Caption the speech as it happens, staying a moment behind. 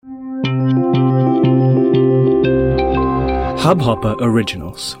Hubhopper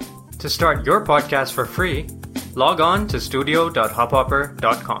Originals. To start your podcast for free, log on to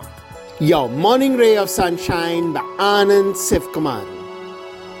studio.hubhopper.com. Your morning ray of sunshine by Anand Sivkumar.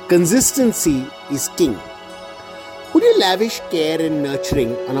 Consistency is king. Would you lavish care and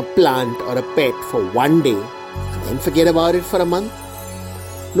nurturing on a plant or a pet for one day and then forget about it for a month?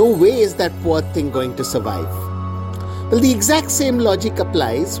 No way is that poor thing going to survive. Well, the exact same logic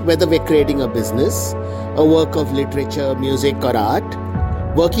applies whether we're creating a business, a work of literature, music or art,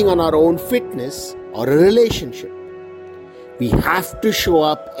 working on our own fitness or a relationship. We have to show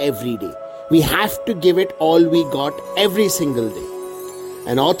up every day. We have to give it all we got every single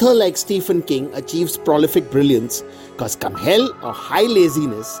day. An author like Stephen King achieves prolific brilliance because come hell or high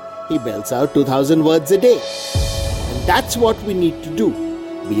laziness, he belts out 2,000 words a day. And that's what we need to do,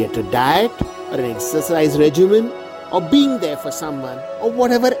 be it a diet or an exercise regimen or being there for someone or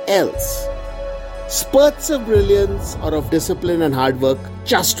whatever else. Spurts of brilliance or of discipline and hard work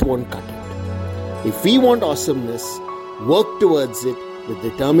just won't cut it. If we want awesomeness, work towards it with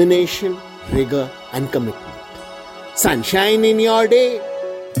determination, rigor and commitment. Sunshine in your day.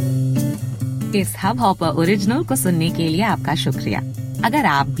 इस hub hopper original को सुनने के लिए आपका शुक्रिया। अगर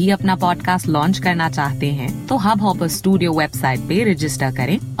आप भी अपना पॉडकास्ट लॉन्च करना चाहते हैं तो हब हॉपर स्टूडियो वेबसाइट पे रजिस्टर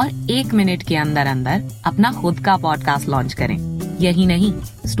करें और 1 मिनट के अंदर अंदर अपना खुद का पॉडकास्ट लॉन्च करें। यही नहीं,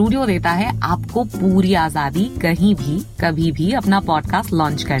 स्टूडियो देता है आपको पूरी आजादी कहीं भी कभी भी अपना पॉडकास्ट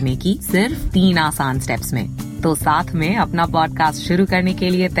लॉन्च करने की सिर्फ 3 आसान स्टेप्स में। तो साथ में अपना पॉडकास्ट शुरू करने के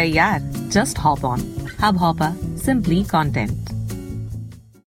लिए तैयार? Just hop on hub hopper, simply content.